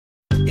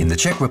In the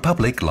Czech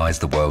Republic lies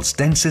the world's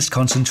densest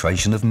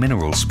concentration of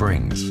mineral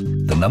springs.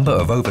 The number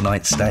of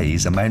overnight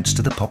stays amounts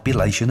to the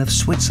population of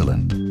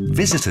Switzerland.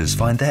 Visitors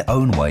find their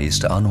own ways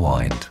to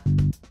unwind.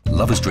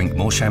 Lovers drink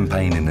more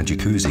champagne in a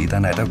jacuzzi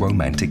than at a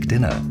romantic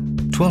dinner.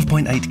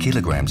 12.8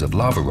 kilograms of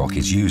lava rock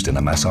is used in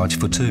a massage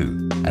for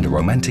two, and a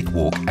romantic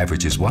walk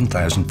averages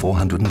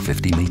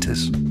 1,450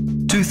 meters.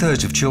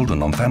 2/3 of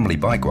children on family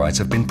bike rides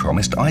have been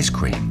promised ice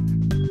cream.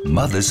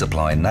 Mothers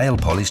apply nail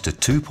polish to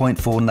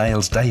 2.4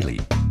 nails daily,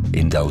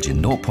 indulge in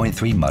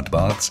 0.3 mud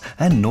baths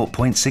and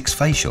 0.6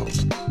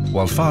 facials,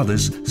 while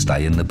fathers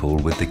stay in the pool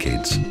with the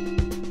kids.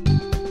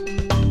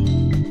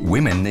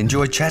 Women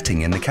enjoy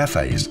chatting in the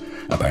cafes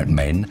about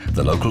men,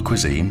 the local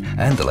cuisine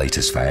and the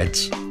latest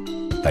fads.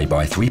 They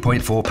buy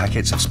 3.4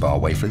 packets of Spar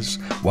wafers,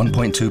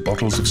 1.2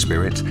 bottles of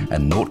spirit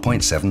and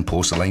 0.7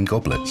 porcelain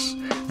goblets.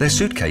 Their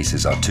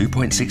suitcases are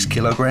 2.6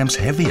 kilograms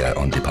heavier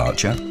on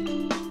departure.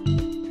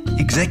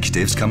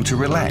 Executives come to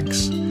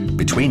relax.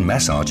 Between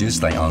massages,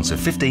 they answer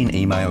 15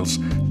 emails,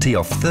 tee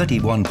off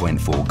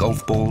 31.4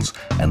 golf balls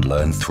and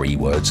learn 3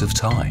 words of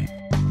Thai.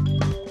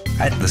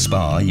 At the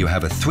spa, you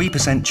have a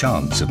 3%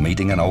 chance of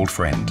meeting an old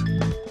friend,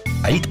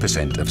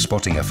 8% of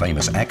spotting a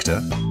famous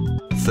actor,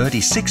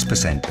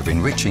 36% of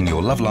enriching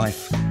your love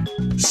life,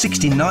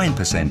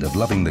 69% of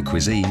loving the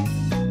cuisine,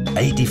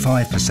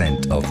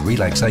 85% of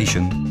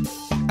relaxation,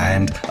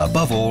 and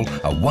above all,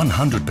 a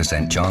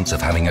 100% chance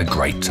of having a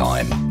great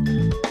time.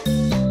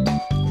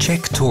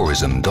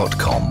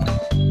 CzechTourism.com